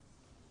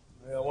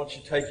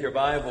want you to take your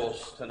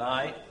Bibles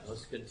tonight.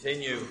 Let's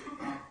continue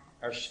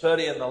our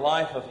study in the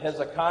life of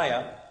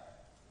Hezekiah.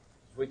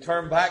 We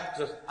turn back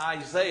to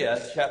Isaiah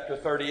chapter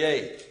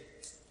 38.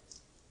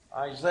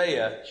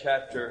 Isaiah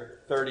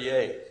chapter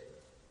 38.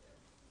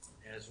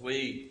 As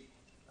we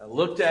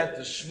looked at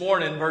this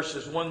morning,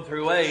 verses 1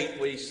 through 8,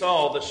 we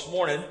saw this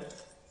morning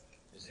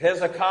as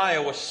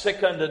Hezekiah was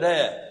sick unto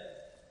death.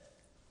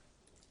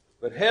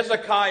 But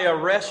Hezekiah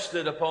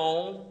rested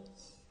upon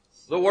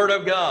the Word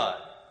of God.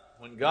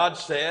 When God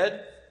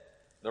said,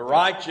 the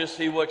righteous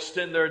He will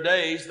extend their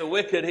days, the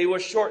wicked He will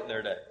shorten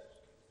their days.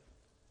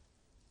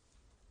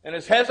 And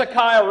as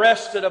Hezekiah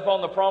rested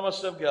upon the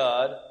promise of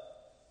God,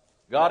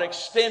 God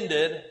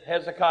extended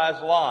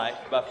Hezekiah's life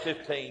by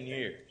 15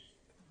 years.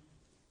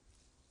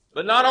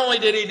 But not only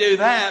did He do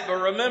that,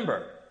 but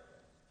remember,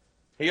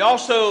 He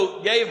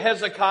also gave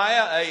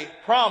Hezekiah a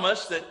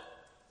promise that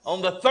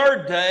on the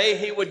third day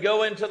he would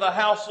go into the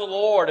house of the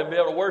Lord and be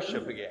able to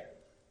worship again.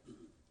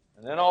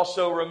 And then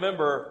also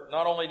remember,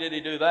 not only did He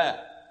do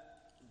that,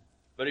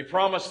 but He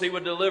promised He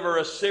would deliver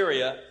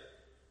Assyria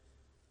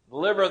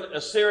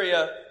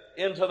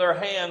into their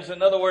hands.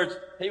 In other words,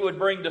 He would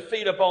bring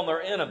defeat upon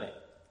their enemy.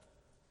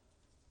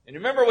 And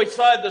remember we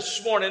said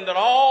this morning that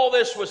all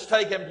this was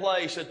taking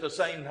place at the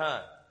same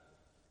time.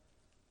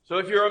 So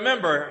if you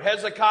remember,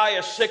 Hezekiah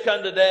is sick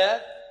unto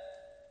death.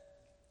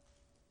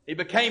 He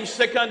became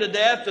sick unto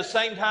death the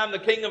same time the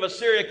king of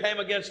Assyria came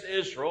against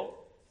Israel.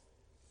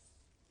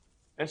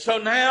 And so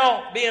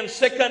now, being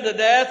sick unto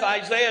death,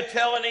 Isaiah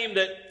telling him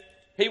that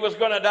he was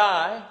going to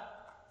die.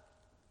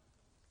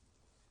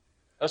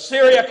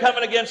 Assyria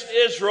coming against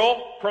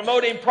Israel,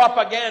 promoting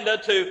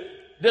propaganda to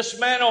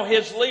dismantle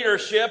his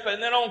leadership.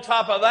 And then on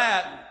top of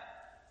that,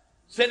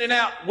 sending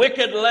out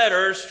wicked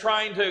letters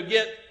trying to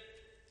get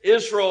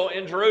Israel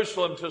in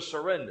Jerusalem to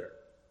surrender.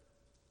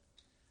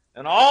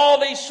 And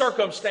all these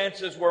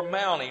circumstances were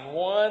mounting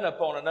one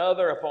upon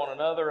another, upon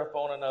another,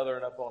 upon another,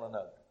 and upon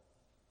another.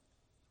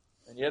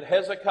 And yet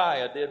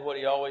Hezekiah did what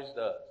he always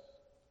does.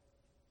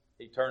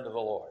 He turned to the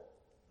Lord.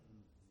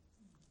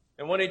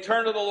 And when he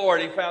turned to the Lord,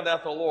 he found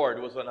out the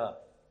Lord was enough.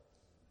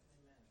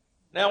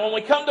 Now when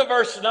we come to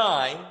verse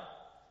 9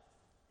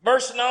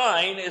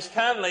 is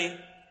kindly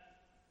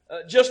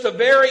just a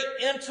very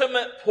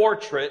intimate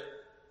portrait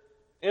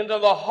into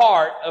the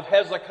heart of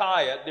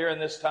Hezekiah during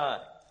this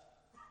time.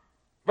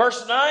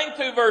 Verse 9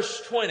 through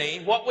verse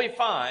 20, what we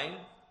find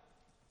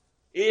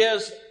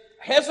is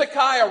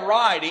Hezekiah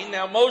writing.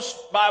 Now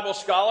most Bible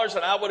scholars,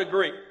 and I would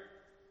agree,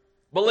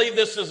 believe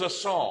this is a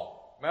song.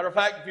 Matter of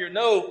fact, if you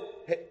know,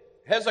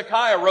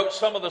 Hezekiah wrote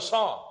some of the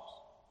Psalms.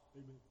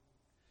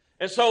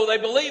 And so they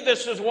believe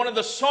this is one of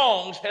the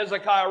songs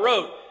Hezekiah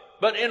wrote.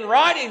 But in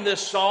writing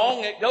this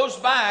song, it goes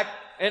back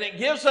and it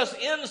gives us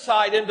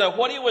insight into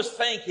what he was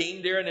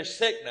thinking during his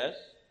sickness,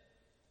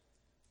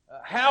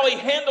 how he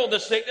handled the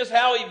sickness,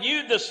 how he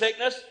viewed the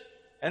sickness,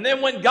 and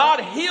then when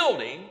God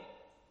healed him,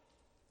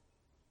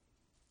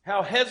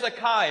 how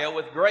Hezekiah,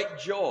 with great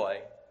joy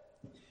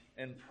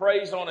and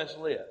praise on his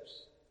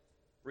lips,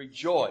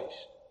 rejoiced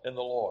in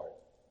the Lord.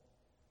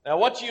 Now,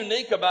 what's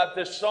unique about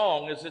this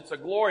song is it's a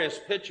glorious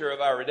picture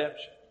of our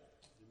redemption.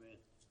 Amen.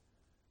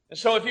 And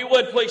so if you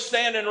would, please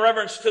stand in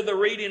reverence to the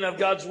reading of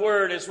God's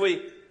Word as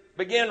we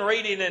begin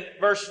reading in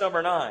verse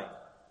number 9.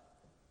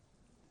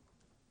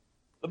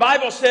 The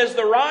Bible says,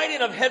 the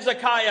writing of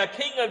Hezekiah,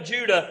 king of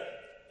Judah,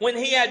 when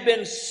he had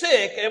been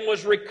sick and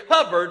was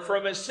recovered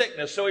from his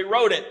sickness. So he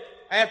wrote it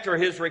after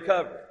his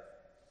recovery.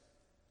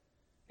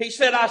 He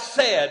said, I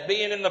said,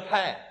 being in the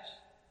past,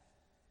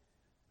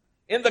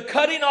 in the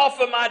cutting off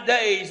of my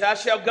days, I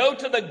shall go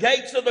to the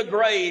gates of the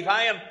grave.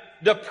 I am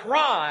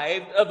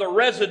deprived of the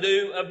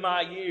residue of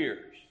my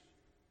years.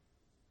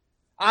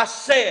 I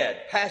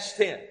said, past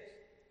tense,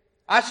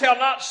 I shall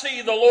not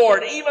see the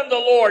Lord, even the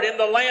Lord, in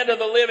the land of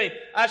the living.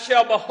 I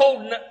shall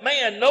behold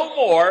man no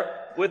more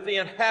with the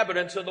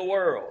inhabitants of the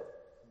world.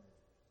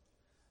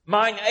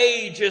 Mine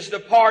age is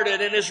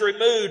departed and is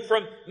removed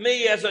from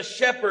me as a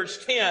shepherd's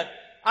tent.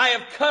 I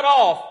am cut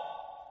off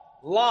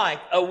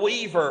like a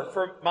weaver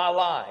for my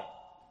life.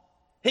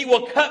 He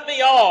will cut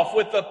me off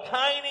with the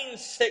pining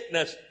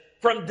sickness.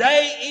 From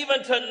day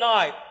even to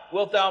night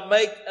wilt thou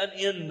make an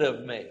end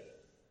of me.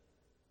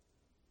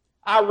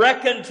 I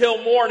reckon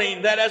till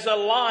morning that as a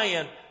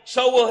lion,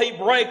 so will he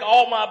break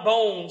all my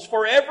bones.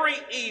 For every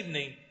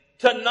evening,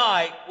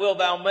 tonight will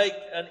thou make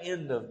an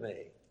end of me.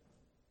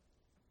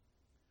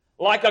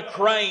 Like a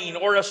crane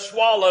or a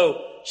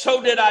swallow,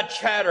 so did I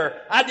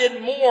chatter. I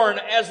did mourn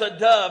as a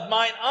dove.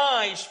 Mine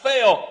eyes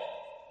fell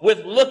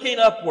with looking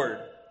upward.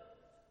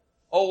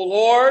 O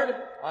Lord,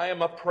 I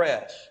am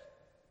oppressed.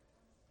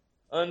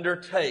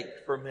 Undertake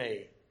for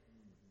me.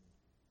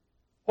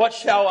 What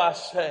shall I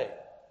say?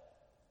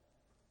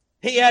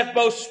 He hath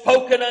both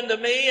spoken unto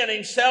me, and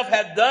himself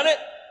hath done it.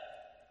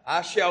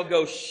 I shall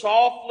go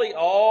softly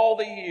all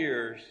the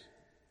years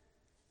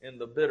in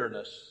the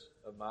bitterness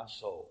of my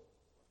soul.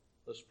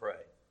 Let's pray.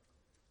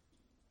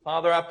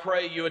 Father, I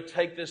pray you would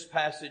take this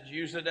passage,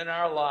 use it in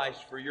our lives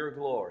for your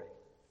glory.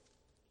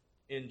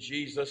 In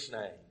Jesus'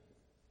 name.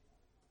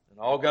 And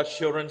all God's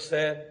children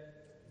said,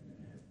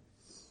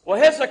 well,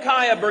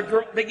 Hezekiah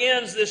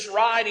begins this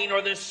writing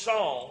or this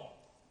song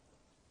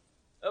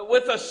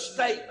with a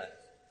statement.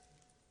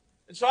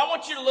 And so I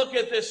want you to look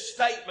at this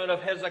statement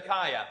of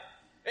Hezekiah.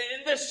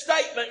 In this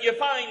statement, you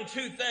find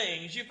two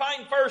things. You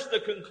find first the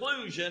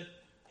conclusion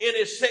in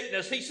his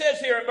sickness. He says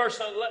here in verse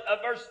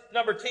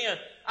number 10,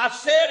 I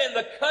said in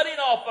the cutting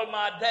off of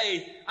my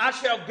days, I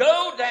shall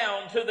go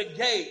down to the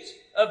gates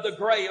of the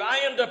grave. I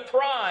am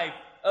deprived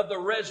of the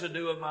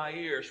residue of my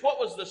years. What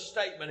was the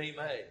statement he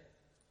made?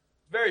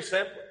 Very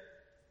simple.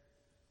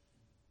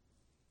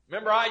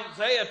 Remember,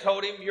 Isaiah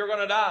told him, you're going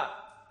to die.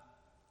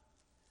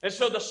 And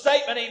so the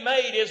statement he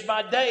made is,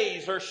 my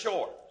days are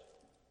short.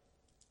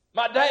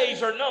 My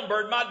days are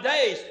numbered. My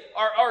days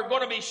are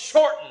going to be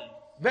shortened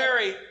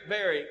very,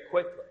 very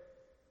quickly.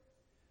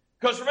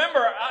 Because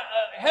remember,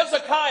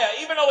 Hezekiah,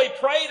 even though he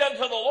prayed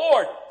unto the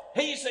Lord,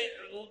 he's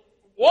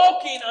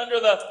walking under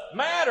the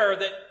matter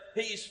that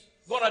he's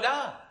going to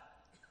die.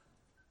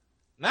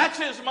 And that's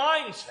his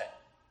mindset.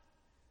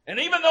 And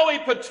even though he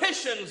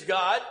petitions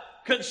God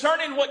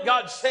concerning what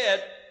God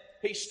said,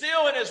 he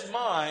still in his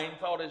mind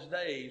thought his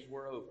days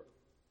were over.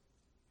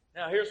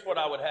 Now here's what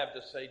I would have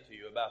to say to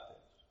you about this.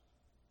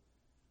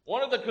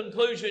 One of the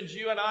conclusions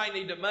you and I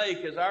need to make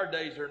is our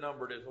days are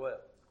numbered as well.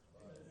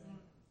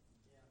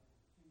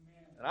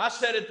 And I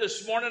said it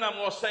this morning, I'm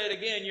going to say it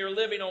again, you're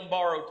living on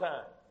borrowed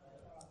time.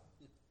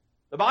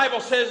 The Bible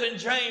says in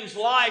James,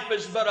 life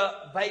is but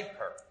a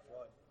vapor.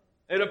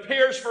 It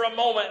appears for a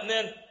moment and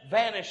then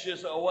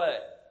vanishes away.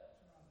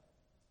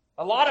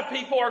 A lot of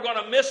people are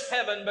going to miss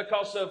heaven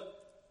because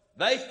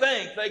they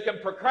think they can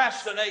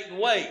procrastinate and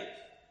wait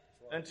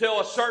until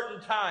a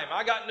certain time.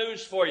 I got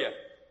news for you.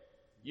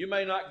 You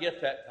may not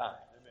get that time.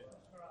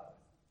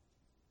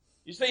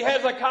 You see,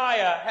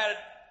 Hezekiah had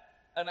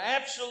an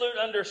absolute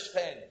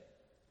understanding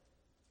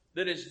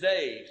that his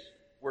days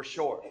were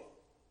short.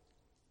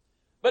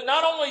 But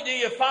not only do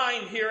you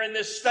find here in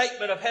this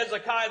statement of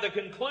Hezekiah the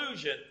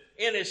conclusion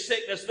in his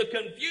sickness, the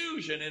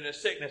confusion in his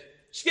sickness.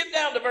 Skip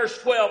down to verse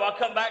 12. I'll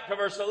come back to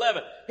verse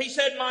 11. He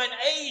said, mine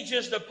age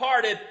is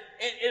departed,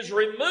 is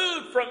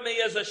removed from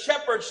me as a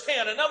shepherd's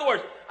tent. In other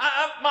words,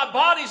 my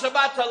body's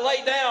about to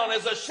lay down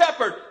as a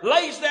shepherd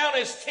lays down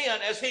his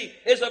tent as he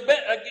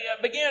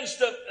begins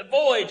to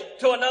voyage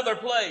to another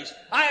place.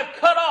 I have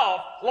cut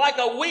off like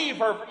a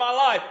weaver for my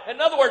life. In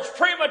other words,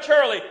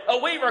 prematurely, a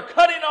weaver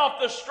cutting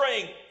off the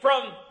string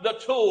from the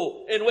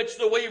tool in which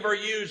the weaver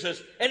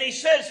uses. And he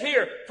says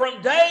here,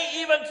 from day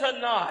even to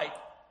night,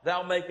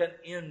 thou make an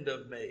end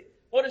of me.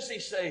 What does he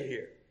say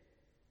here?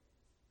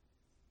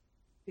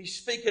 He's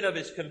speaking of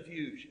his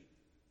confusion.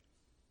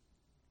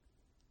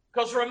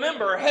 Because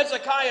remember,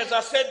 Hezekiah, as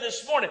I said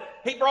this morning,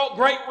 he brought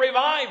great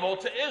revival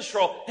to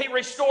Israel. He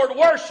restored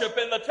worship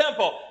in the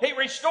temple. He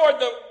restored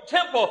the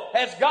temple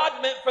as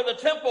God meant for the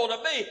temple to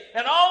be.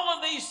 And all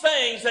of these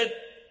things,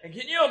 and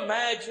can you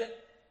imagine,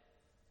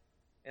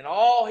 in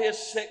all his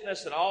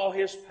sickness and all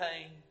his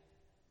pain,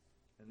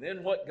 and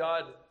then what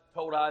God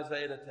told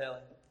Isaiah to tell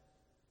him?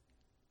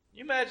 Can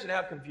you imagine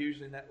how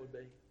confusing that would be?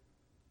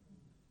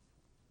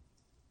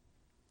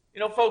 You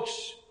know,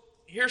 folks,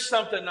 here's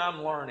something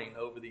I'm learning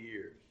over the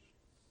years.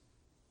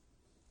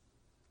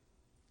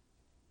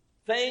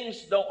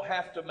 Things don't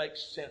have to make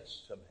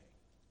sense to me.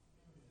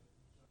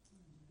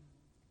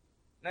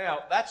 Now,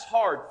 that's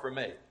hard for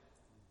me.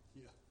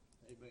 Yeah.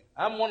 Amen.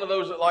 I'm one of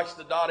those that likes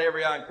to dot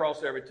every I and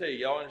cross every T.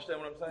 Y'all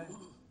understand what I'm saying?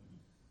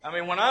 I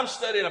mean, when I'm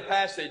studying a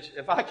passage,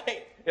 if I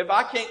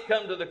can't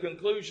come to the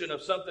conclusion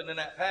of something in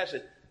that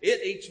passage,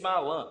 it eats my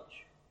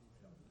lunch.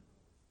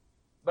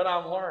 But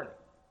I'm learning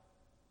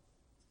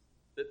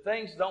that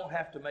things don't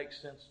have to make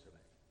sense to me.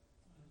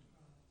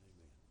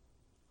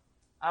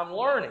 I'm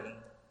learning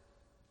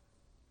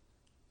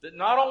that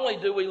not only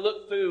do we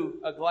look through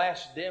a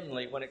glass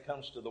dimly when it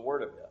comes to the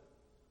Word of God,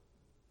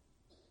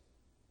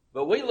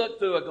 but we look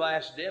through a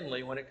glass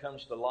dimly when it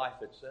comes to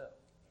life itself.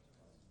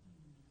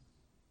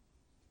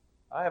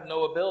 I have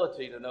no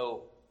ability to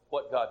know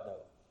what God knows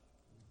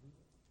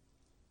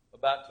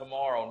about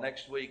tomorrow,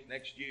 next week,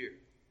 next year.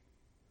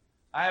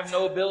 I have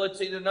no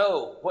ability to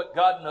know what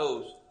God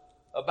knows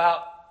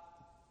about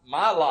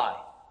my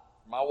life,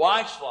 my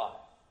wife's life,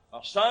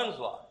 my son's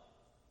life,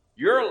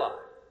 your life.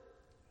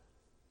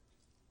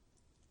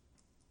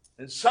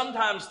 And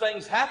sometimes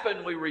things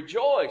happen, we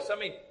rejoice. I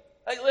mean,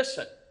 hey,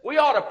 listen, we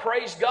ought to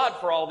praise God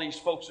for all these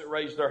folks that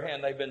raised their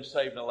hand. They've been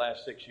saved in the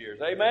last 6 years.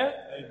 Amen?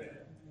 Amen.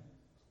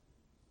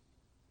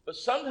 But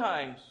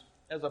sometimes,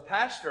 as a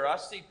pastor, I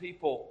see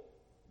people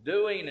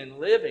doing and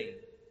living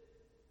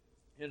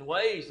in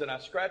ways that I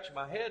scratch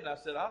my head and I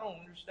said, I don't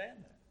understand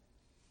that.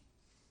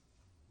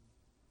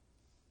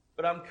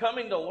 But I'm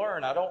coming to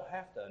learn I don't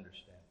have to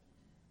understand.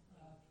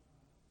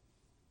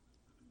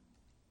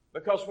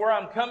 Because where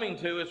I'm coming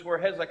to is where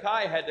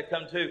Hezekiah had to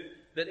come to,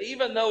 that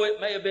even though it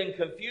may have been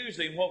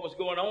confusing what was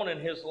going on in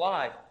his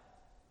life,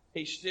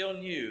 he still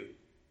knew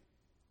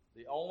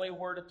the only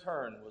where to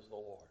turn was the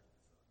Lord.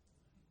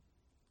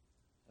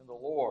 And the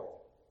Lord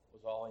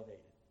was all he needed.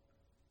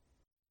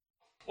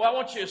 Well, I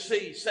want you to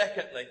see,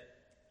 secondly,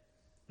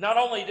 Not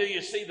only do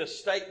you see the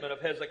statement of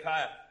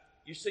Hezekiah,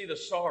 you see the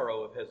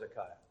sorrow of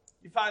Hezekiah.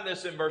 You find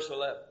this in verse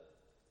 11.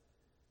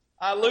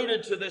 I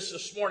alluded to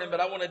this morning,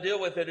 but I want to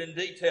deal with it in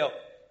detail.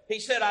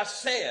 He said, I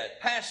said,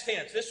 past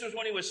tense, this was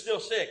when he was still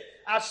sick.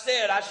 I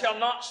said, I shall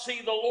not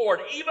see the Lord,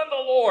 even the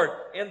Lord,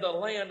 in the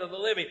land of the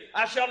living.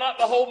 I shall not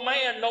behold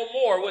man no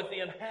more with the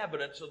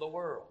inhabitants of the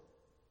world.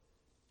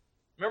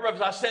 Remember,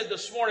 as I said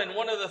this morning,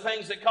 one of the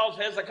things that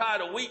caused Hezekiah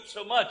to weep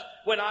so much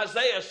when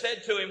Isaiah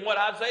said to him what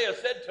Isaiah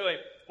said to him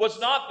was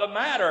not the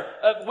matter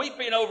of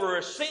weeping over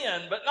his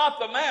sin, but not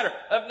the matter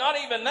of not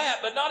even that,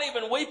 but not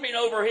even weeping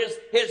over his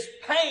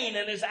pain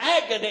and his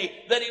agony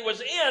that he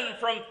was in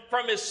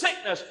from his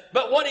sickness.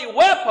 But what he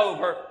wept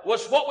over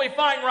was what we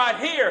find right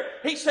here.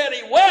 He said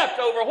he wept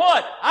over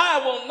what? I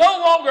will no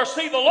longer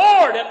see the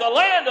Lord in the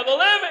land of the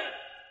living.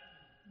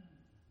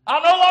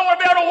 I'll no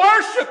longer be able to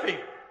worship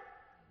Him.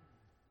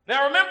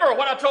 Now remember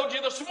what I told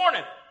you this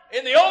morning.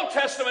 In the Old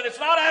Testament, it's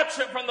not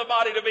absent from the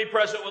body to be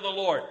present with the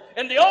Lord.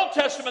 In the Old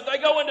Testament, they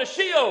go into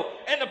Sheol,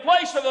 in the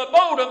place of the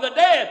abode of the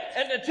dead,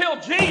 and until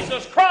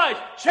Jesus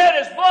Christ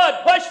shed His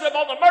blood, placed them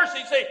on the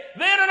mercy seat,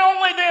 then and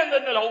only then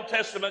did the Old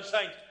Testament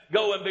saints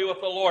go and be with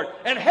the Lord.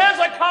 And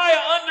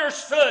Hezekiah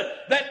understood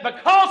that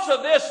because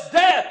of this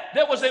death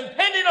that was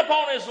impending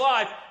upon his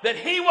life, that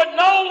he would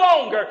no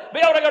longer be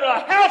able to go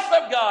to the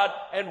house of God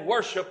and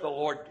worship the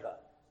Lord God.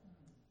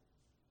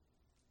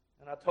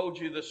 And I told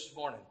you this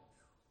morning,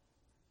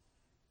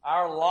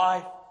 our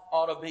life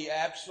ought to be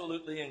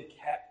absolutely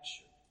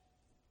encaptured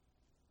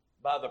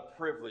by the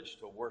privilege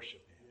to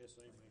worship Him. Yes,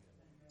 amen.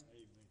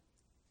 Amen.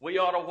 We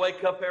ought to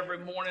wake up every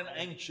morning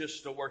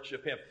anxious to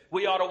worship Him.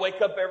 We ought to wake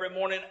up every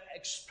morning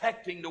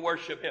expecting to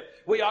worship Him.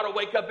 We ought to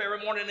wake up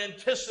every morning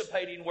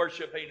anticipating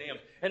worshiping Him.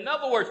 In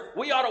other words,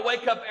 we ought to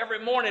wake up every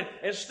morning,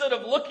 instead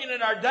of looking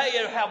at our day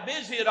and how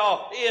busy it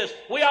all is,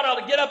 we ought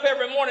to get up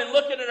every morning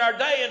looking at our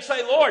day and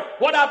say, Lord,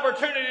 what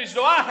opportunities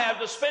do I have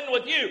to spend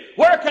with You?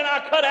 Where can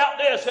I cut out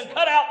this and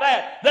cut out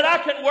that I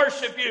can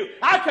worship You?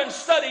 I can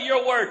study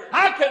Your Word.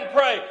 I can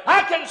pray.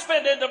 I can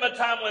spend intimate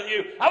time with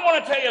You. I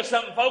want to tell you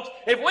something, folks.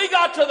 If we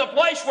got to the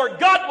place where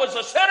God was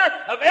the center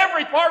of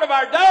every part of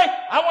our day,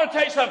 I want to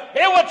tell you something.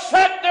 It would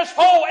set this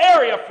whole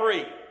area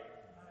free.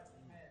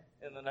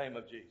 In the name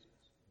of Jesus.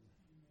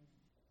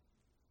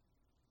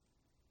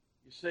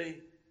 You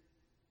see,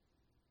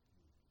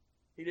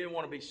 he didn't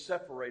want to be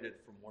separated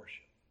from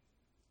worship.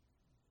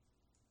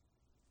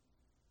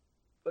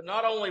 But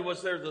not only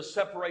was there the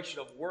separation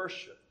of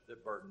worship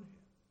that burdened him,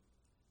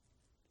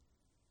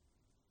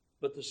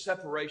 but the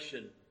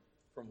separation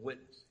from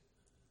witnessing.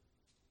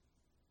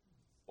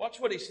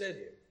 Watch what he said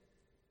here.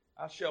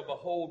 I shall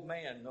behold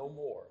man no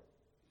more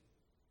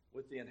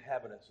with the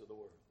inhabitants of the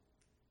world.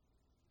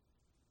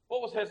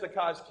 What was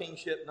Hezekiah's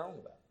kingship known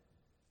about?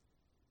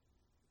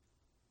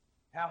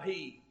 How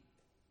he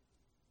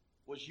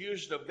was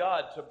used of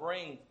God to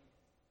bring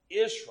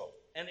Israel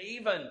and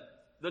even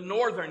the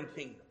northern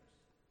kingdoms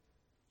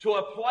to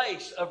a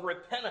place of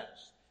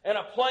repentance and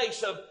a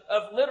place of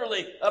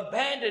literally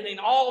abandoning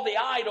all the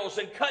idols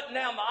and cutting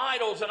down the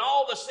idols and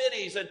all the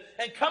cities and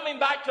coming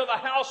back to the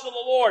house of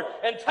the Lord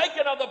and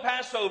taking of the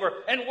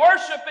Passover and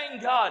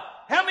worshiping God.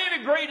 How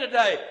many agree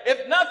today?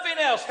 If nothing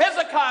else,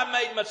 Hezekiah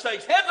made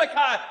mistakes.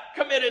 Hezekiah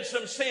committed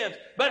some sins.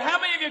 But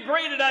how many of you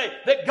agree today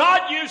that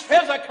God used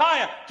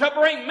Hezekiah to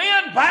bring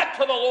men back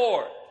to the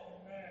Lord?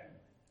 Amen.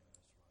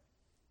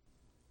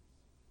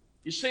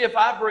 You see, if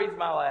I breathe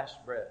my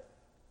last breath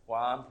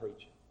while I'm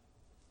preaching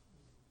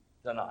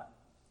tonight,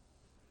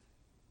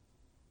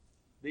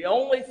 the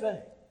only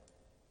thing,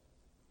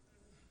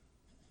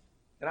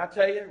 can I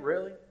tell you,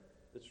 really,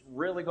 that's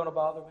really going to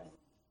bother me,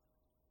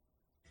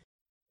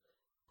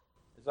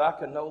 is I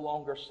can no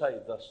longer say,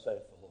 thus saith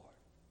the Lord.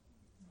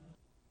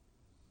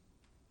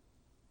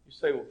 You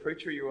say, well,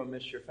 preacher, you're going to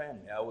miss your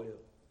family. I will.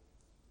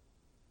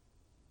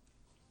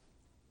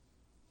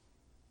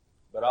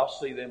 But I'll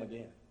see them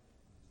again.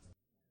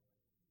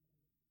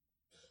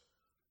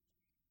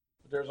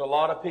 But there's a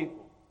lot of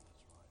people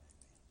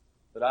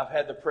that I've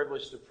had the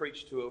privilege to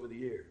preach to over the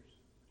years,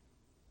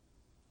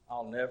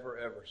 I'll never,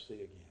 ever see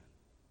again.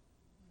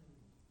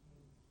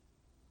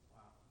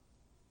 Wow.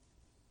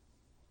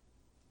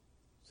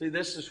 See,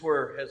 this is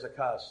where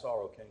Hezekiah's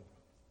sorrow came from.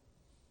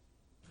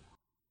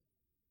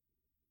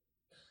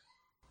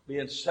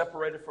 Being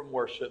separated from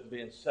worship,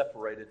 being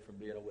separated from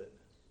being a witness.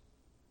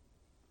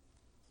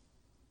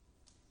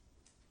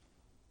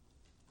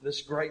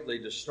 This greatly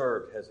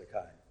disturbed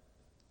Hezekiah.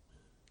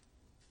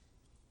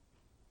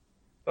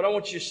 But I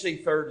want you to see,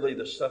 thirdly,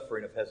 the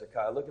suffering of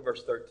Hezekiah. Look at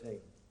verse 13.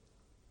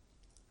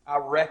 I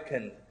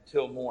reckon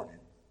till morning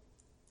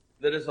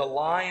that as a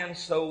lion,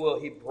 so will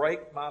he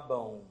break my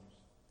bones.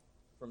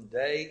 From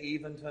day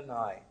even to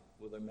night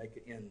will they make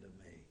an end of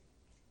me.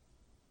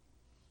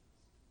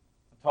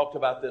 I talked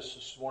about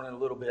this morning a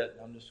little bit.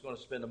 I'm just going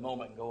to spend a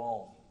moment and go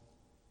on.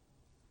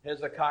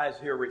 Hezekiah is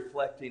here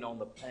reflecting on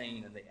the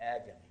pain and the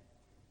agony.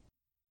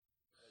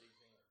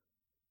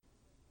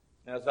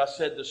 Now, as I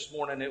said this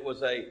morning, it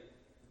was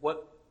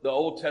what the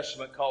Old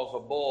Testament calls a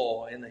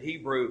bull. In the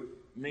Hebrew,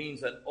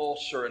 means an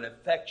ulcer, an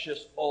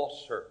infectious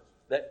ulcer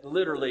that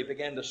literally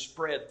began to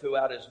spread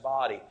throughout his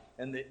body,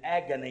 and the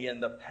agony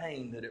and the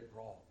pain that it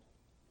brought.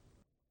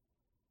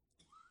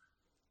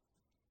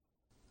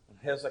 And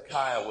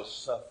Hezekiah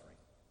was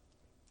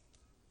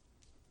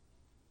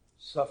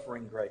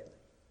suffering greatly.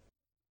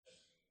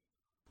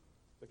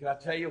 But can I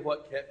tell you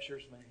what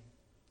captures me?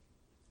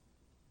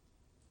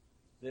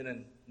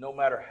 Then, no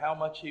matter how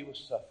much he was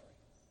suffering,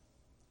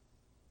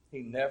 he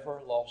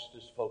never lost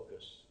his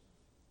focus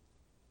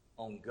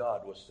on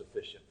God was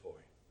sufficient for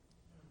him.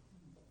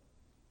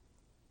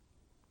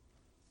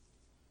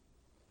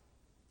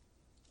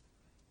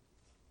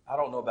 I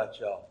don't know about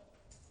y'all,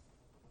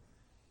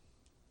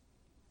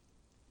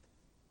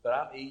 but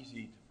I'm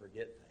easy to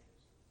forget things.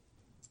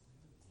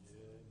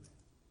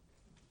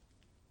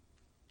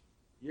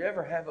 You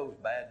ever have those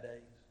bad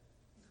days?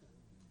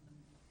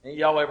 Any of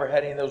y'all ever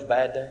had any of those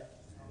bad days?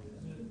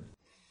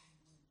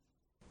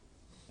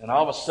 And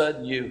all of a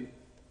sudden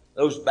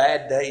those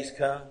bad days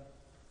come.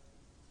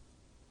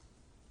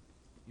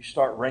 You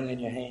start wringing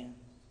your hands,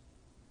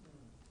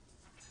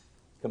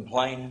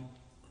 complaining,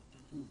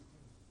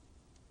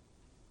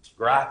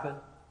 griping.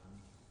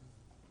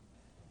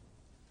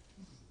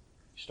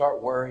 You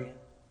start worrying.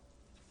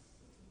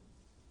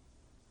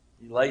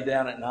 You lay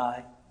down at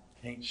night,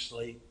 can't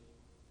sleep,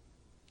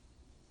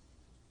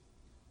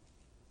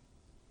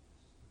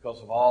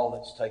 because of all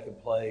that's taken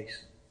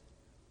place.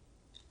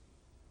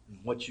 And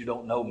what you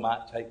don't know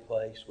might take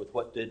place with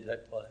what did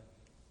take place.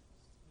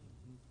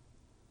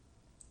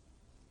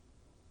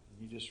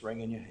 And you just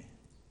wringing your hands.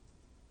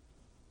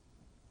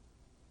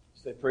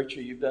 You say, preacher,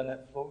 you've done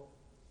that before?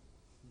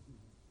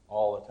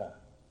 All the time.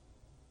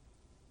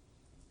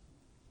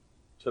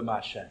 To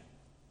my shame.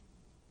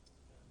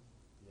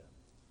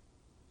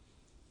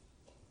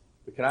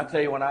 But can I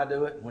tell you when I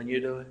do it and when you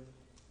do it?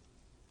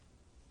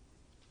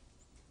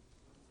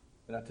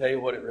 Can I tell you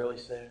what it really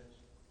says?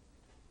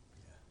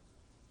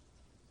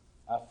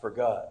 I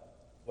forgot.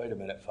 Wait a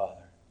minute,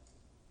 Father.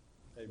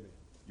 Amen.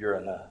 You're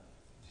enough.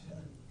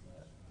 Amen.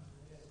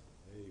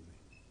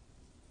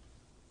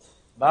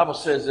 The Bible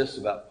says this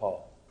about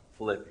Paul,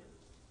 Philippians.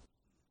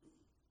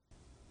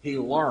 He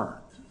learned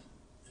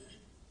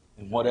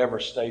in whatever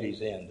state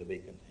he's in to be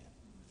content.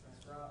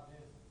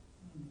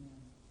 You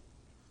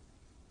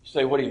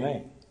say, what do you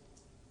mean?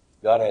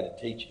 God had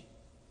to teach him.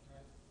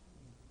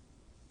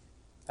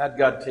 How'd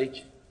God teach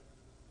him?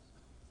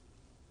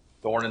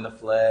 Thorn in the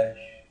flesh.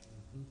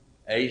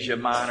 Asia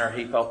Minor,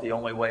 he thought the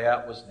only way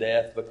out was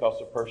death because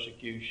of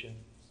persecution.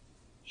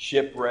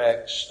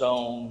 Shipwreck,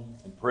 stone,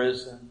 and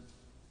prison.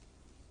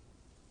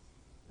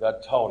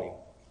 God taught him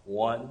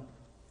one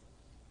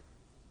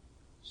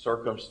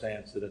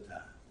circumstance at a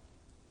time.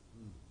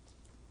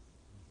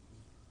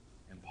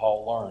 And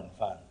Paul learned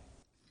finally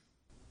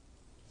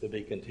to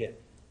be content.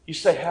 You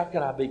say, how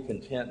can I be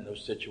content in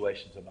those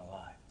situations of my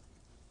life?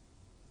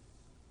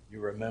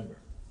 You remember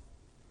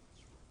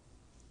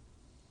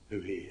who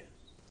he is.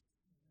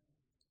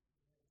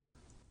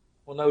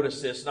 Well,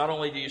 notice this. Not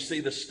only do you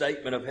see the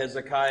statement of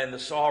Hezekiah and the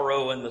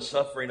sorrow and the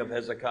suffering of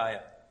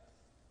Hezekiah,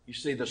 you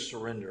see the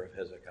surrender of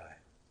Hezekiah.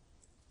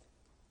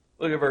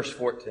 Look at verse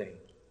 14.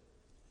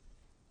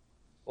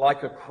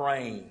 Like a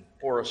crane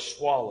or a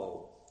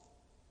swallow,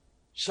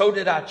 so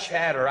did I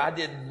chatter. I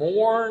did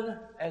mourn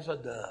as a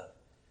dove.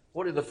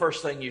 What is the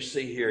first thing you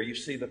see here? You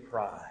see the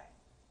cry.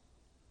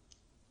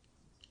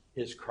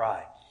 His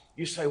cry.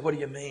 You say, what do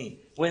you mean?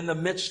 Well, in the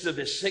midst of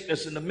his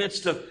sickness, in the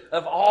midst of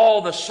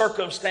all the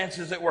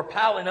circumstances that were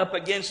piling up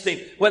against him,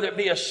 whether it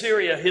be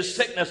Assyria, his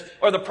sickness,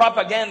 or the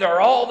propaganda,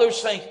 or all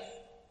those things,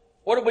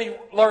 what did we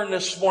learn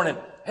this morning?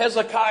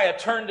 Hezekiah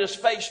turned his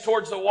face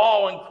towards the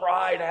wall and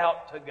cried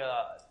out to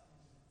God.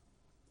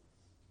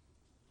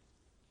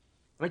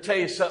 Let me tell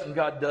you something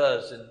God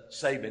does in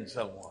saving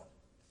someone.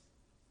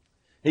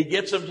 He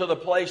gets them to the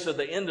place of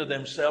the end of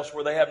themselves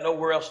where they have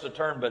nowhere else to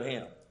turn but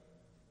Him.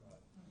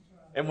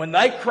 And when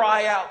they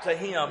cry out to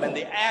Him in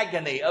the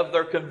agony of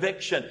their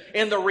conviction,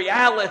 in the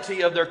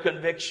reality of their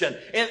conviction,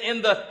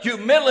 in the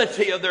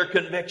humility of their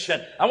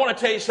conviction, I want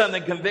to tell you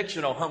something,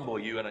 conviction will humble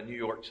you in a New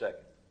York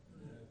second.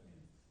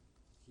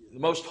 The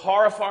most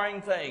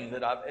horrifying thing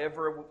that I've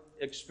ever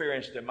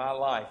experienced in my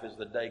life is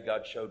the day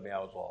God showed me I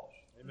was lost.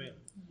 Amen.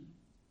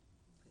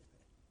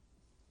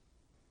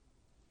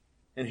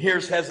 And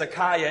here's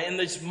Hezekiah in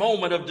this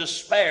moment of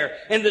despair,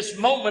 in this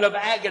moment of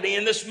agony,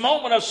 in this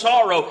moment of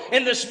sorrow,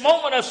 in this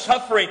moment of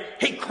suffering.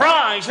 He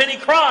cries and he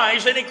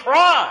cries and he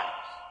cries.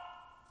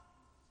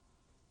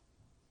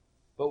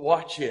 But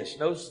watch this.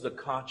 Notice the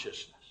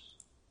consciousness.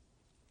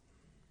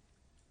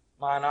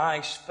 Mine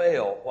eyes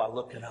fell while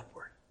looking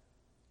upward.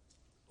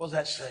 What does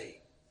that say?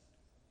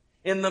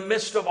 In the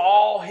midst of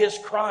all his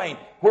crying,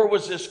 where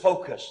was his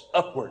focus?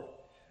 Upward.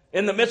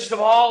 In the midst of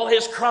all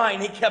his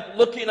crying, he kept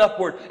looking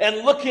upward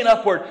and looking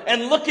upward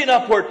and looking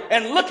upward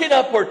and looking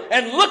upward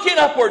and looking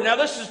upward. Now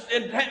this is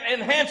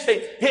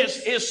enhancing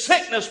his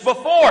sickness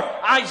before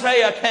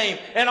Isaiah came.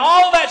 And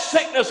all that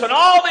sickness and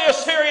all the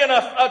Assyrian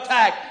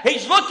attack.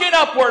 He's looking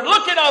upward,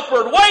 waiting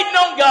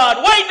on God,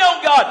 waiting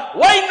on God,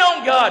 waiting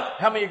on God.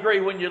 How many agree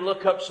when you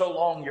look up so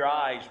long, your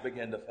eyes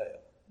begin to fail?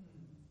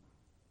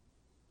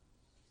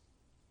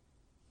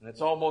 And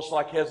it's almost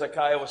like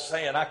Hezekiah was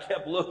saying, I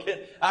kept looking,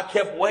 I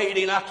kept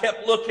waiting, I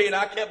kept looking,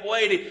 I kept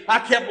waiting, I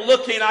kept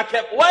looking, I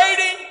kept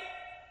waiting.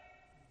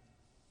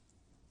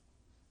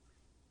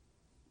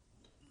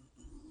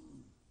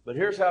 But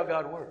here's how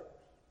God works.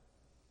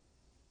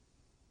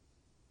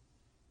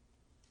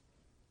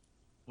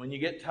 When you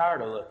get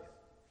tired of looking,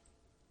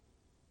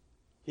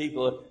 keep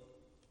looking.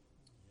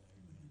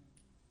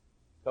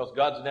 Because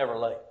God's never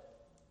late.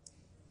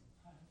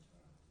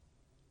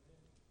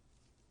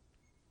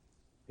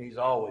 He's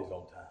always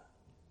on time.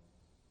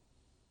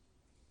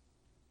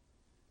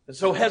 And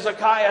so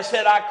Hezekiah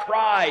said, I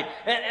cried,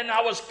 and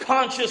I was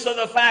conscious of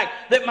the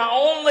fact that my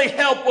only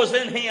help was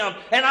in Him.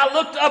 And I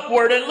looked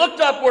upward and looked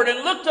upward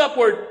and looked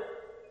upward.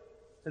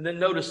 And then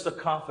notice the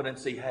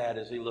confidence he had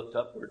as he looked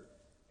upward.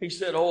 He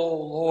said, Oh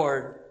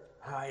Lord,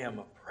 I am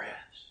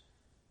oppressed.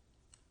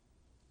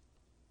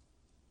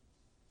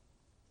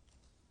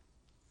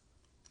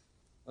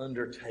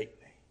 Undertake me.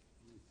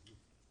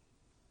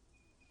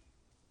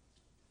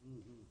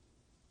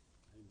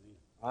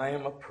 I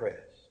am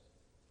oppressed.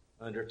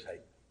 Undertake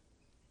me.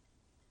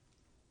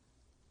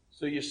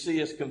 So you see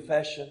his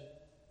confession,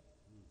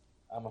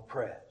 I'm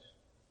oppressed.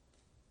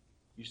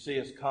 You see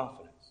his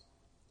confidence,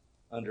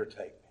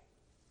 undertake me.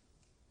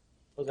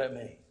 What does that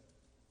mean?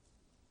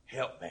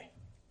 Help me.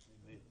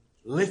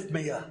 Lift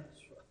me up.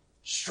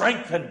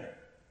 Strengthen me.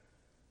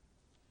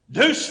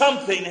 Do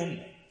something in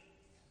me.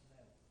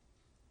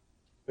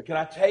 But can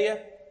I tell you,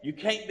 you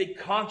can't be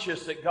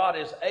conscious that God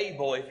is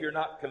able if you're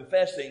not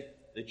confessing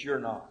that you're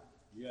not.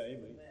 Yeah,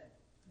 amen.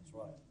 That's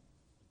right.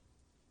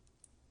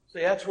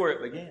 See, that's where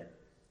it began.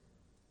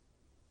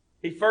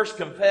 He first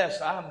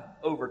confessed, I'm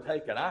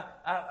overtaken.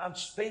 I'm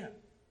spent.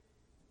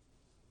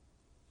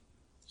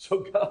 So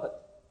God,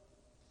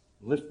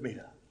 lift me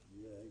up.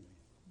 Yeah,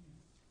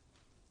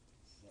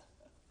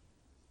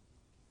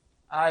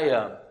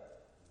 amen.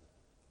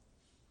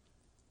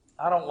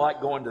 I don't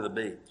like going to the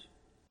beach.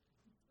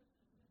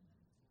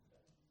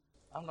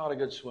 I'm not a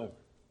good swimmer.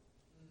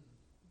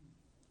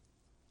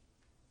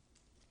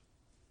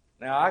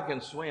 Now, I can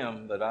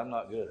swim, but I'm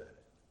not good at it.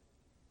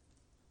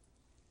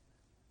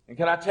 And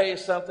can I tell you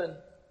something?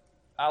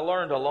 I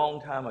learned a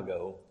long time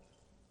ago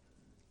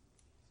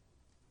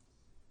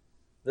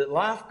that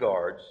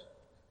lifeguards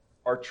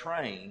are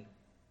trained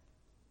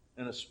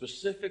in a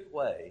specific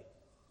way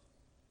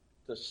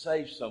to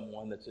save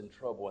someone that's in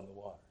trouble in the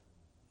water.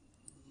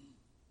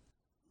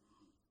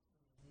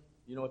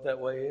 You know what that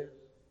way is?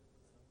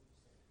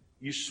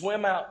 You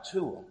swim out to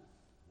them,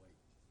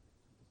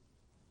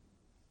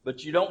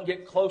 but you don't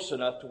get close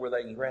enough to where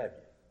they can grab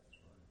you.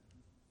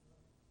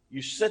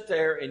 You sit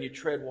there and you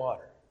tread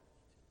water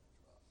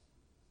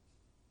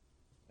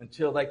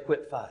until they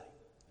quit fighting.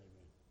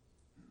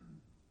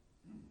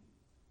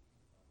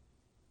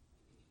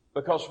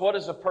 Because what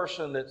does a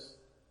person that's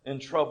in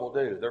trouble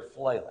do? They're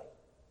flailing.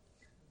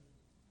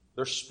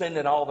 They're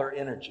spending all their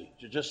energy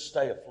to just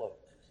stay afloat.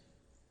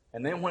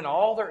 And then when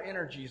all their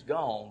energy's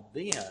gone,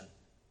 then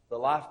the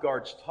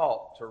lifeguard's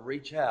taught to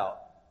reach out,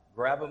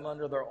 grab them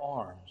under their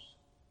arms,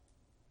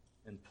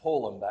 and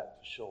pull them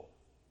back to shore.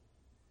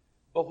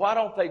 But why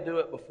don't they do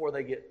it before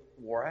they get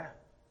wore out?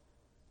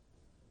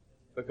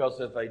 Because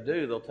if they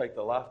do, they'll take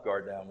the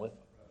lifeguard down with them.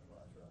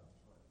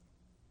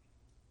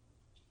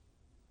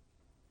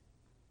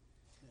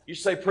 You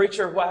say,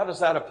 preacher, well, how does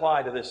that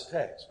apply to this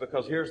text?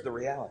 Because here's the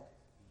reality.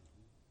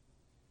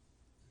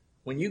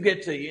 When you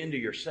get to the end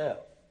of yourself,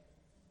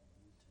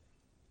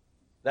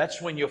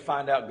 that's when you'll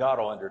find out God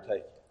will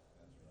undertake you.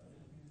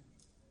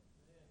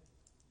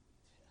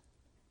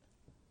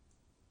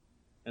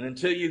 And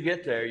until you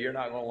get there, you're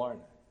not going to learn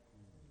that.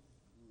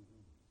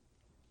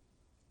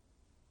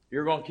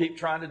 You're going to keep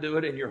trying to do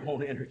it in your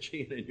own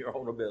energy and in your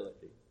own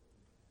ability.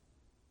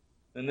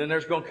 And then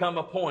there's going to come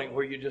a point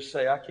where you just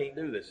say, I can't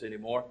do this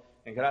anymore.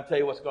 And can I tell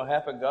you what's going to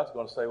happen? God's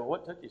going to say, well,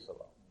 what took you so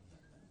long?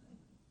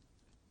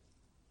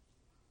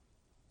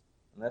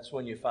 And that's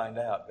when you find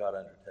out God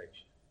undertakes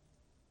you.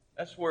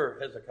 That's where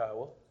Hezekiah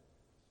was.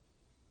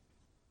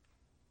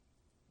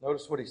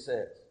 Notice what he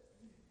says.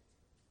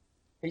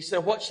 He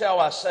said, what shall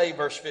I say,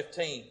 verse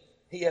 15?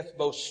 He hath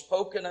both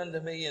spoken unto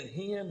me, and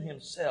him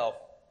himself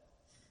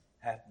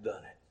hath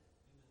done it.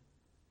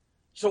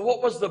 So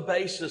what was the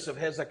basis of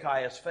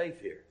Hezekiah's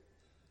faith here?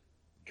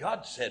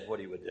 God said what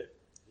he would do.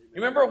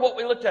 You remember what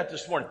we looked at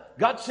this morning?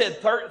 God said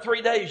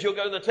 3 days you'll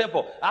go to the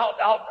temple.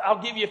 I'll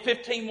give you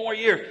 15 more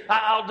years.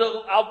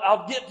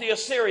 I'll get the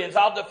Assyrians.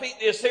 I'll defeat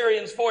the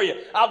Assyrians for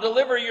you. I'll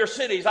deliver your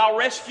cities. I'll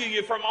rescue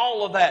you from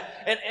all of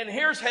that. And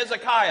here's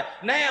Hezekiah.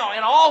 Now,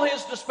 in all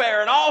his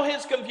despair and all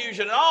his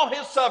confusion and all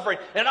his suffering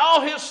and all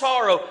his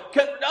sorrow,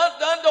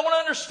 don't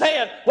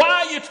understand.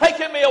 Why are you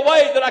taking me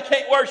away that I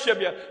can't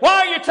worship you?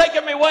 Why are you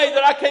taking me away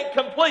that I can't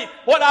complete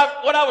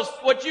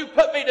what you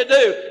put me to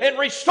do and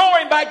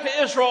restoring back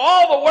to Israel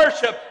all the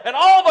worship and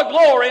all the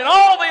glory and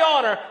all the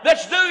honor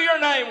that's due your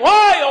name?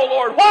 Why, O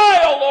Lord?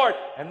 Why, O Lord?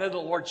 And then the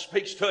Lord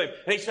speaks to him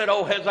and he said,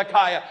 Oh,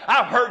 Hezekiah,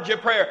 I've heard your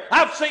prayer.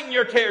 I've seen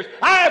your tears.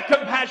 I have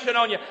compassion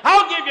on you.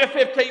 I'll give you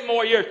 15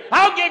 more years.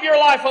 I'll give your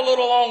life a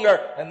little longer.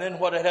 And then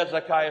what did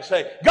Hezekiah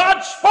say?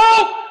 God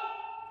spoke!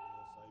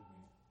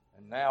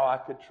 And now I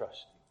could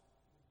trust him.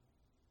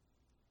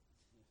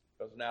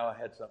 Because now I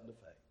had something to face.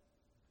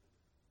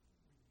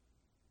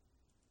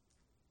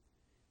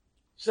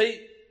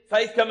 See,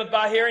 faith cometh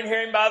by hearing,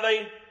 hearing by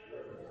the...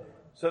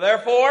 So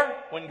therefore,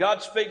 when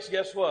God speaks,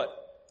 guess what?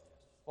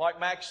 Like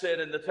Max said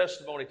in the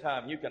testimony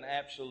time, you can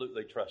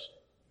absolutely trust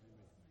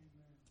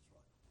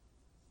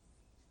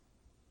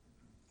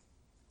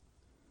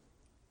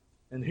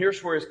Him. And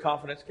here's where his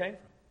confidence came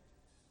from.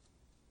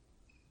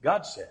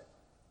 God said.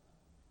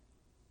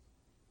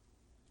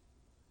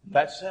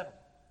 That's settled.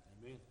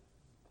 Amen.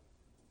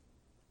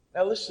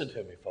 Now listen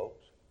to me,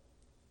 folks.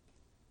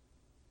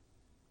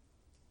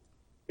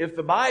 If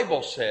the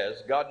Bible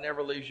says God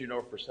never leaves you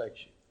nor forsakes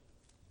you,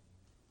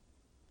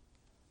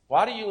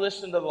 why do you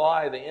listen to the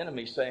lie of the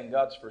enemy saying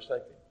God's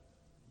forsaken you?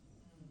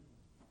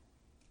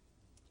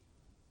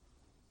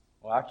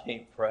 Well, I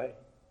can't pray.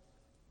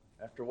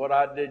 After what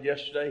I did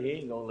yesterday, He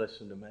ain't going to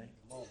listen to me.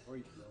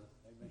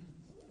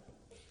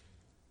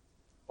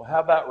 Well, how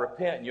about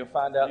repent and you'll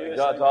find out that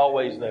God's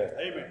always there.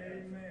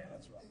 Amen.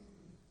 That's right.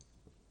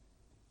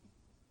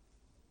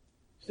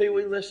 See,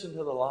 we listen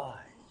to the lies.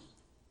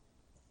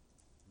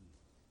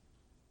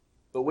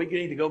 But we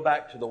need to go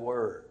back to the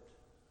Word.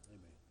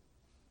 Amen.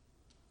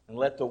 And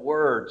let the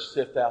Word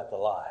sift out the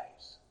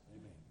lies.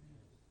 Amen.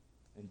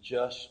 And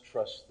just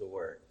trust the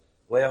Word.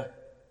 Well,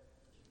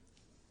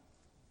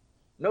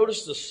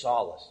 notice the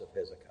solace of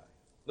Hezekiah.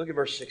 Look at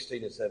verse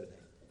 16 and 17.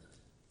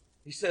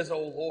 He says, O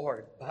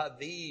Lord, by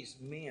these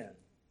men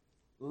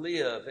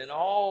live, and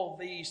all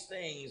these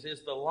things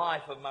is the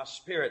life of my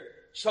spirit.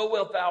 So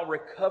wilt thou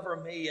recover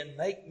me and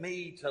make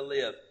me to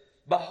live.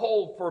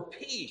 Behold, for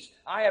peace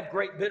I have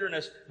great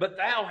bitterness, but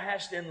thou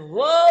hast in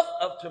love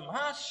up to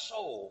my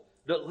soul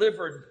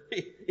delivered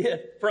me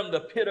from the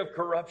pit of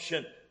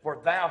corruption,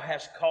 for thou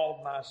hast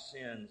called my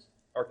sins,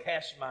 or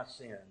cast my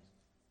sins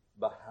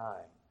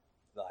behind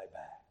thy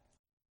back.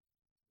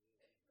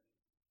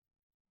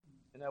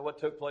 Isn't that what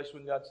took place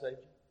when God saved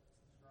you?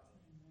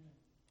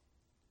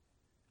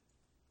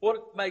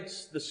 What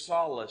makes the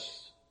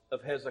solace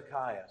of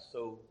Hezekiah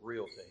so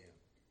real to him?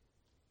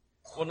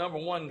 Well, number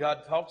one,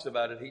 God talks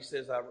about it. He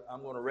says,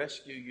 I'm going to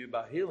rescue you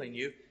by healing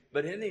you.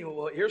 But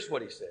here's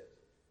what He says.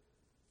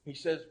 He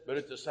says, but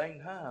at the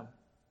same time,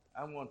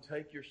 I'm going to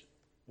take your...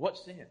 What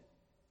sin? That's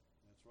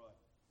right.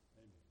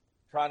 Amen.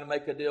 Trying to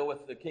make a deal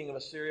with the king of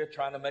Assyria,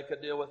 trying to make a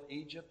deal with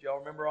Egypt. Y'all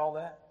remember all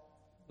that?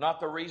 Not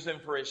the reason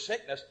for his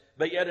sickness,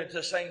 but yet at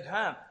the same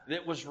time,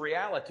 it was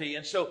reality.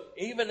 And so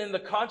even in the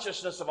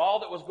consciousness of all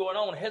that was going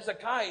on,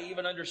 Hezekiah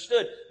even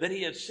understood that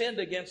he had sinned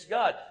against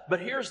God.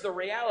 But here's the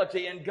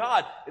reality, and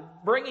God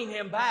bringing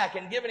him back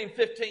and giving him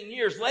 15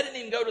 years, letting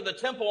him go to the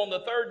temple on the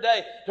third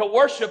day to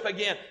worship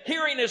again,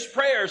 hearing his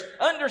prayers,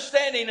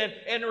 understanding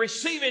and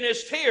receiving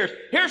his tears.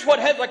 Here's what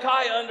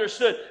Hezekiah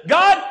understood.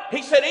 God,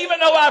 he said, even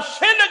though I've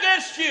sinned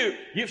against you,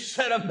 you've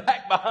set them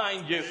back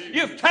behind you.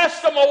 You've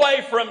cast them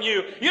away from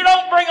you. You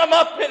don't bring them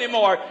up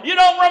anymore. You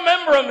don't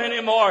remember them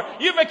anymore.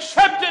 You've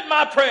accepted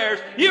my prayers.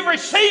 You've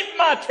received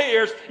my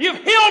tears. You've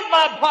healed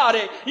my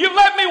body. You've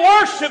let me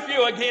worship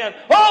you again.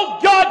 Oh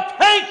God,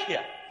 thank you.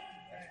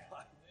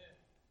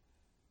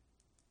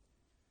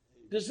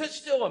 Does it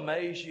still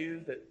amaze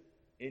you that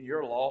in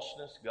your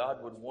lostness,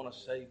 God would want to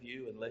save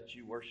you and let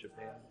you worship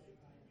Him?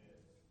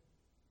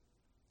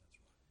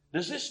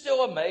 Does it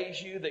still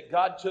amaze you that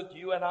God took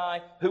you and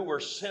I, who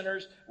were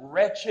sinners,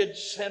 wretched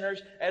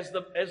sinners, as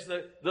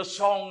the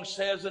song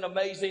says in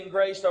Amazing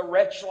Grace, a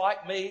wretch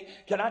like me?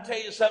 Can I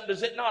tell you something?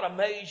 Does it not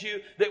amaze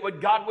you that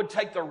God would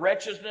take the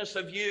wretchedness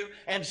of you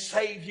and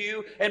save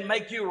you and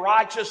make you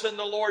righteous in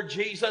the Lord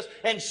Jesus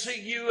and see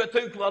you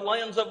through the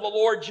lens of the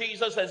Lord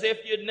Jesus as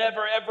if you'd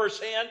never ever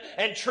sinned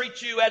and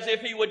treat you as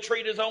if He would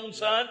treat His own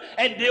Son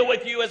and deal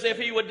with you as if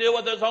He would deal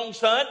with His own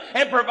Son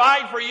and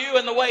provide for you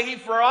in the way He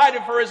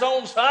provided for His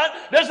own Son?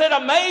 Does it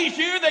amaze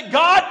you that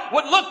God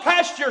would look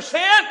past your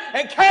sin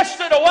and cast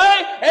it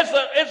away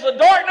as the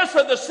darkness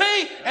of the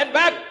sea and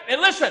back? And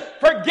listen,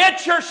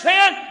 forget your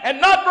sin and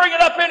not bring it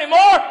up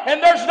anymore,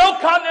 and there's no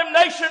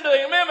condemnation to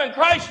them in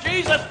Christ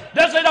Jesus.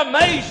 Does it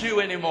amaze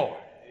you anymore?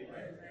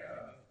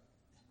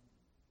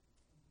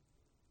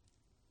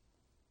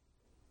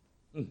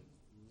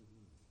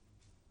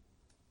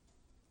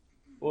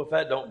 Well, if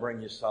that don't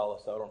bring you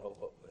solace, I don't know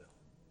what will.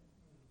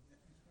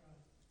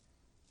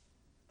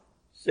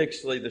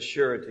 Sixthly, the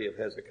surety of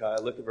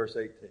Hezekiah. Look at verse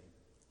 18.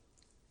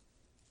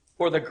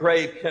 For the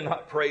grave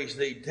cannot praise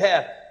thee.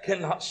 Death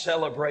cannot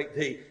celebrate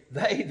thee.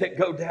 They that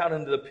go down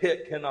into the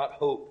pit cannot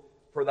hope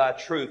for thy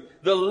truth.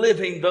 The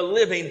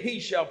living, he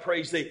shall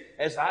praise thee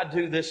as I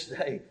do this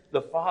day.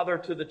 The father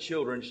to the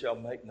children shall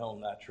make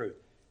known thy truth.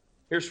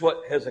 Here's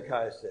what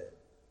Hezekiah said.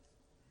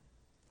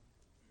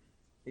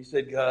 He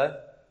said, God,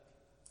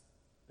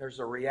 there's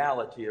a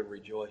reality of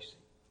rejoicing.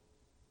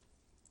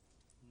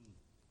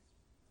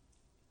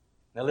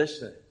 Now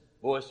listen,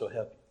 boy, this will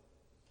help you.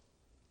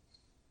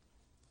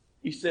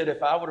 He said,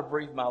 if I would have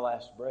breathed my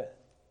last breath,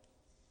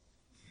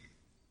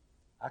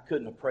 I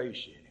couldn't have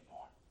praised you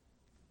anymore.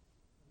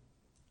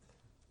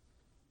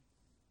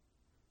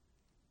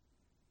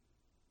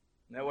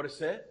 Isn't that what it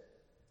said?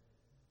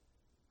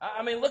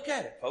 I mean, look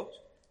at it, folks.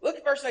 Look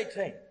at verse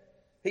 18.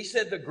 He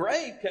said, the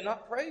grave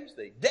cannot praise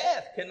thee.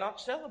 Death cannot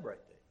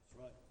celebrate thee.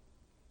 That's right.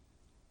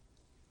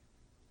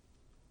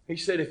 He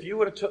said, if you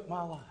would have took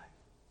my life,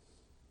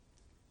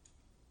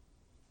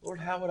 Lord,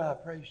 how would I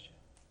have praised you?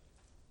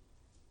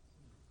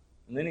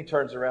 And then he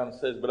turns around and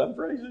says, but I'm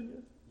praising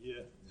you.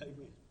 Yeah.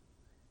 Amen.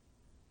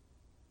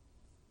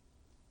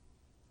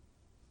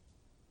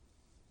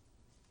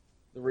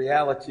 The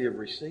reality of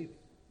receiving.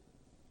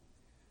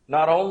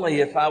 Not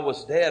only if I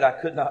was dead, I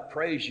could not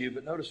praise you,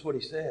 but notice what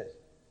he says.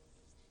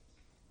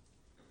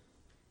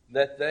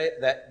 That they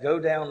that go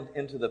down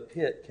into the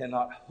pit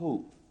cannot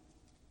hope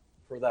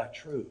for thy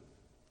truth.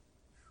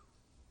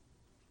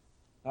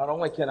 Not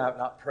only can I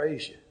not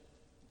praise you,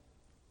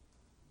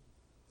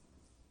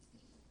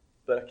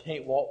 but I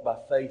can't walk by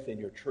faith in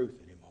your truth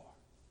anymore.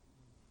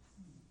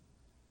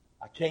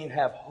 I can't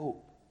have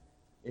hope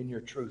in your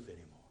truth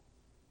anymore.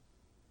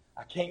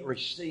 I can't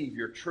receive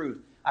your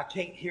truth. I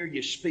can't hear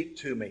you speak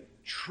to me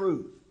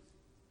truth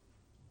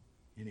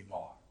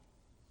anymore.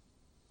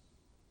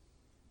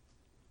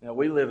 Now,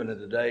 we live in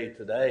a day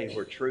today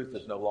where truth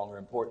is no longer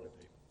important to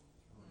people.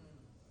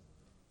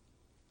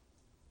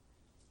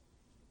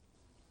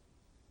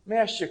 Let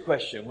me ask you a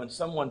question. When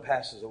someone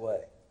passes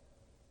away,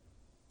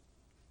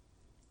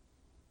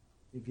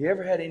 have you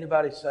ever had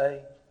anybody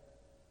say,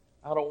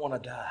 I don't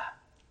want to die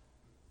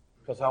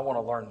because I want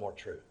to learn more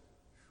truth?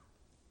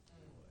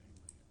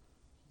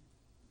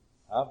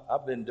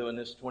 I've been doing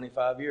this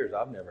 25 years.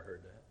 I've never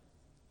heard that.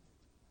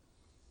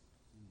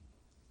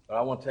 But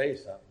I want to tell you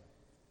something.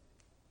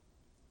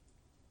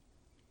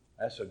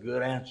 That's a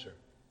good answer.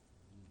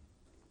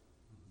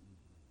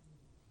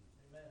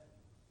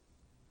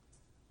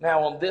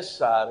 Now, on this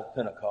side of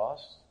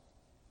Pentecost,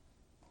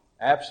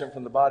 absent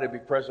from the body to be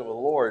present with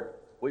the Lord,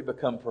 we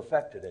become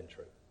perfected in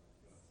truth.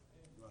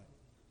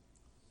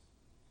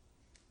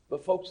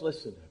 But folks,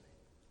 listen to me.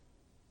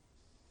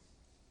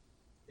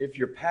 If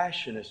your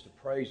passion is to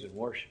praise and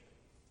worship,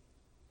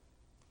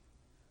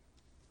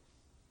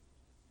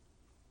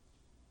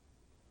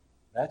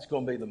 that's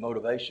going to be the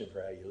motivation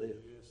for how you live.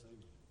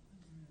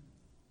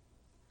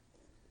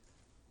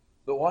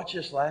 But watch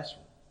this last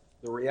one,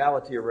 the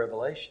reality of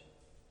revelation.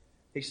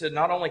 He said,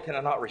 not only can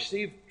I not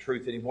receive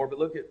truth anymore, but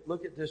look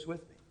at this with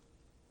me.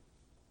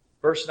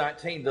 Verse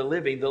 19, the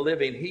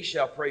living, he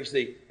shall praise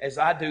thee, as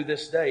I do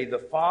this day. The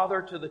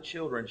father to the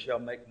children shall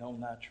make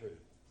known thy truth.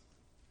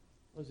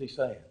 What is he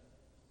saying?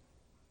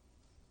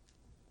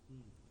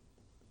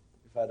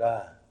 If I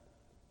die,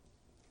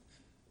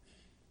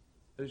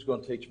 who's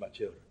going to teach my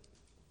children?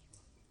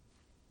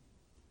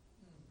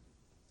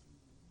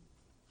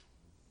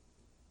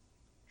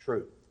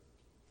 Truth.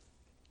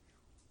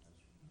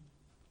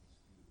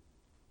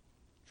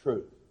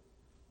 Truth.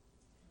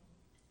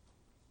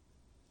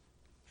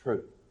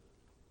 Truth.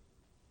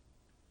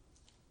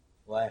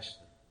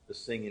 Lastly, the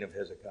singing of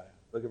Hezekiah.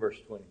 Look at verse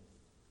 20.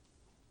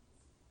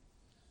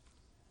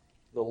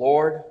 The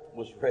Lord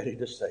was ready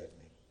to save me.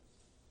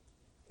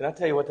 Can I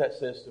tell you what that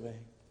says to me?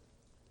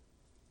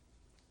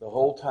 The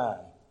whole time,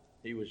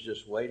 he was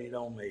just waiting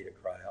on me to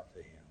cry out to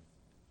him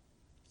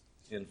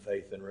in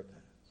faith and repentance.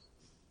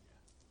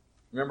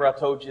 Remember I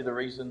told you the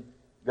reason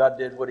God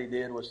did what he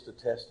did was to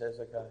test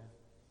Hezekiah?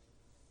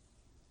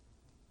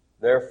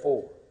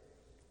 Therefore,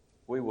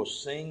 we will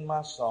sing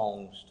my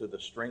songs to the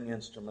string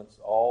instruments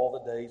all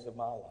the days of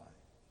my life.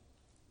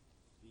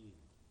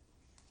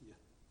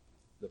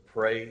 The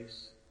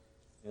praise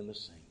and the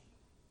singing.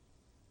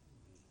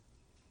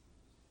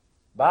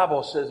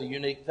 Bible says a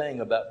unique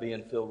thing about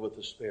being filled with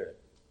the Spirit.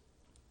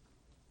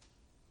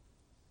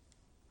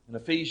 In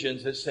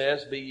Ephesians it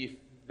says, be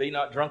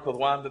not drunk with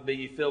wine, but be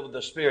ye filled with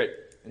the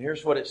Spirit. And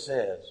here's what it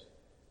says.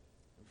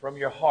 From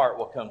your heart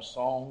will come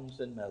songs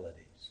and melodies.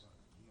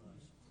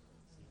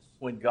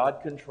 When God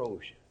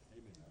controls you,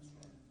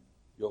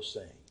 you'll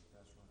sing.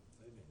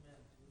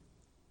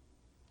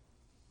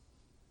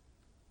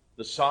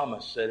 The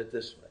psalmist said it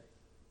this way.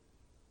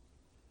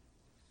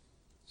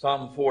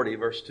 Psalm 40,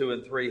 verse 2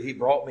 and 3, he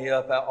brought me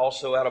up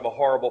also out of a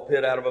horrible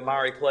pit, out of a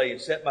miry clay,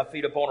 and set my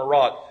feet upon a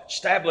rock,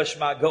 established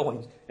my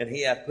goings, and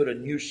he hath put a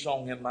new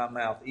song in my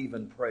mouth,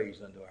 even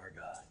praise unto our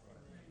God.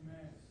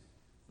 Amen.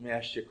 Let me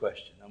ask you a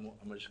question. I'm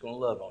just going to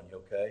love on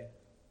you, okay?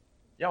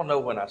 Y'all know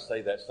when I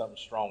say that, something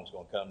strong's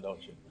going to come,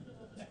 don't you?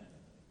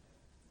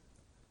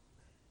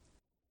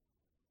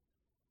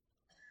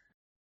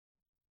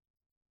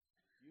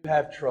 you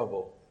have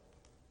trouble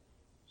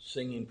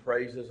singing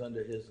praises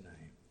unto His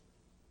name,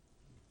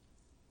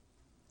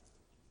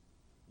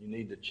 you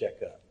need to check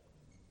up.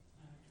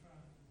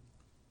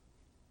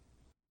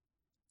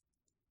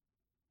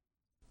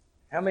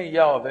 How many of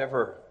y'all have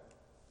ever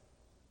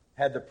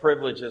had the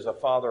privilege as a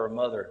father or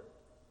mother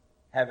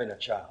having a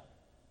child?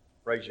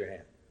 Raise your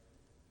hand.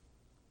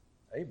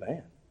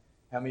 Amen.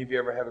 How many of you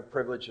ever have a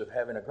privilege of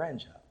having a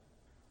grandchild?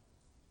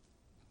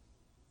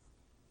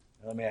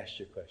 Now, let me ask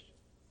you a question.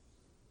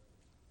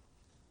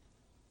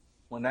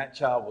 When that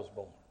child was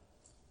born,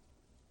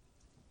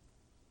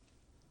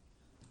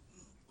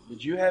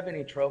 did you have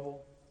any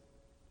trouble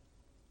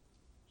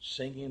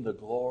singing the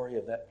glory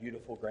of that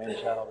beautiful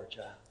grandchild or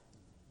child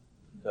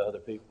to other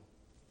people?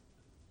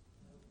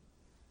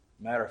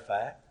 Matter of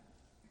fact,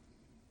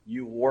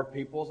 you wore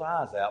people's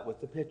eyes out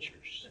with the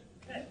pictures.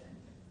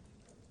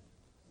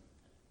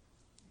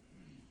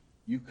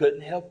 You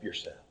couldn't help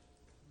yourself.